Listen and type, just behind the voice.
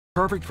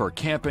Perfect for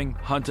camping,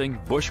 hunting,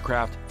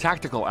 bushcraft,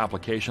 tactical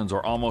applications,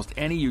 or almost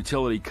any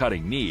utility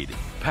cutting need,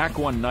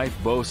 PACK-1 knife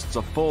boasts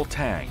a full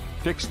tang,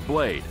 fixed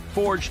blade,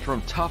 forged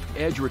from tough,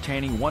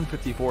 edge-retaining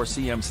 154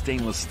 cm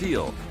stainless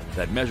steel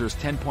that measures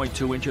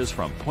 10.2 inches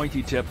from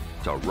pointy tip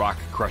to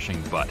rock-crushing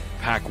butt.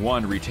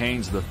 PACK-1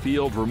 retains the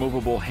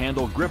field-removable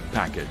handle grip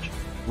package,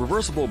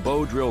 reversible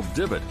bow drill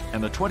divot,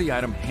 and the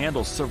 20-item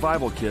handle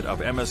survival kit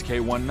of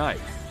MSK-1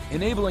 knife,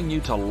 enabling you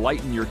to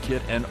lighten your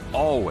kit and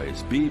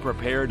always be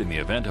prepared in the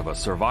event of a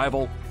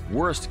survival,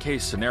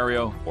 worst-case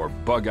scenario, or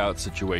bug-out situation.